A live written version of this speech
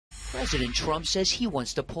President Trump says he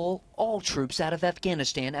wants to pull all troops out of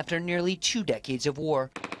Afghanistan after nearly 2 decades of war,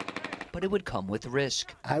 but it would come with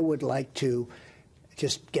risk. I would like to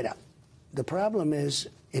just get out. The problem is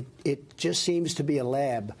it just seems to be a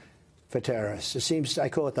lab for terrorists. It seems, I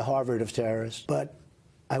call it the Harvard of terrorists, but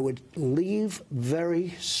I would leave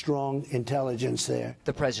very strong intelligence there.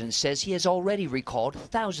 The president says he has already recalled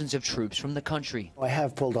thousands of troops from the country. I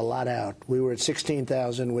have pulled a lot out. We were at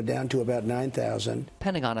 16,000. We're down to about 9,000.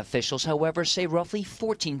 Pentagon officials, however, say roughly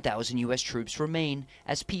 14,000 U.S. troops remain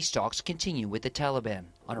as peace talks continue with the Taliban.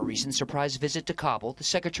 On a recent surprise visit to Kabul, the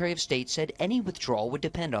Secretary of State said any withdrawal would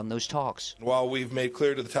depend on those talks. While we've made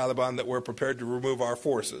clear to the Taliban that we're prepared to remove our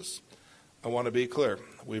forces, I want to be clear,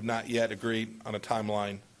 we've not yet agreed on a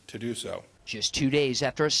timeline to do so. Just 2 days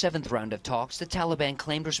after a 7th round of talks, the Taliban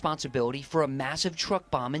claimed responsibility for a massive truck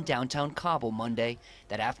bomb in downtown Kabul Monday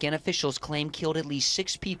that Afghan officials claim killed at least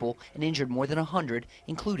 6 people and injured more than 100,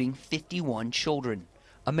 including 51 children.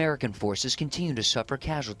 American forces continue to suffer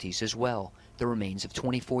casualties as well. The remains of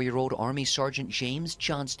 24-year-old Army Sergeant James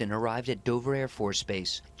Johnston arrived at Dover Air Force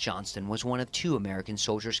Base. Johnston was one of 2 American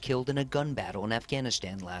soldiers killed in a gun battle in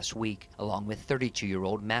Afghanistan last week, along with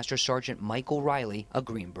 32-year-old Master Sergeant Michael Riley, a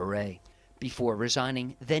Green Beret. Before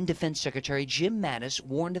resigning, then Defense Secretary Jim Mattis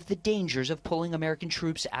warned of the dangers of pulling American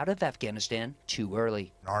troops out of Afghanistan too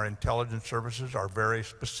early. Our intelligence services are very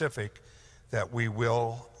specific that we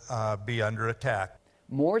will be under attack.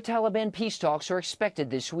 More Taliban peace talks are expected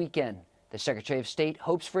this weekend. The Secretary of State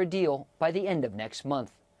hopes for a deal by the end of next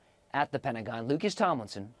month. At the Pentagon, Lucas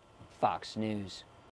Tomlinson, Fox News.